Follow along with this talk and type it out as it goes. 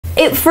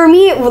For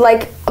me,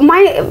 like,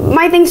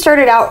 my thing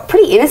started out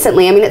pretty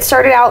innocently. I mean, it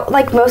started out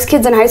like most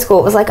kids in high school.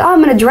 It was like, oh,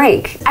 I'm gonna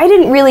drink. I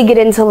didn't really get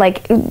into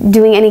like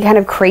doing any kind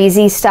of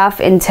crazy stuff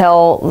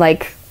until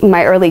like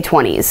my early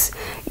 20s.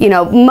 You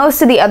know,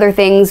 most of the other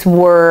things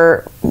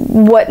were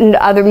what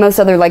most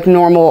other like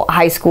normal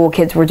high school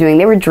kids were doing.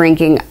 They were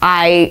drinking.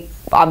 I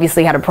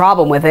obviously had a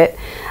problem with it.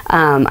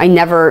 I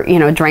never, you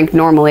know, drank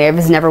normally. I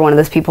was never one of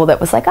those people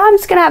that was like, oh, I'm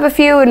just gonna have a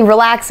few and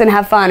relax and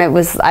have fun. It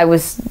was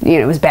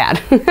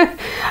bad.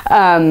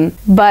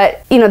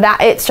 But you know,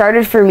 that it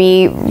started for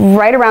me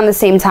right around the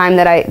same time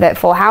that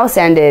Full House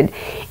ended,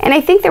 and I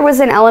think there was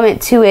an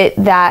element to it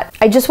that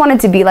I just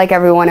wanted to be like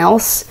everyone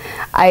else.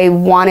 I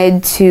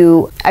wanted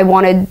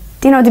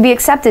you know, to be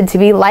accepted, to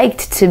be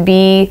liked, to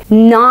be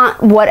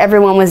not what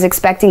everyone was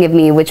expecting of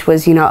me, which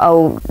was, you know,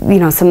 oh, you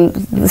know, some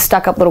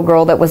stuck-up little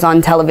girl that was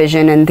on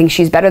television and thinks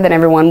she's better than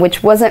everyone,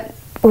 which wasn't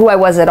who I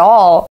was at all.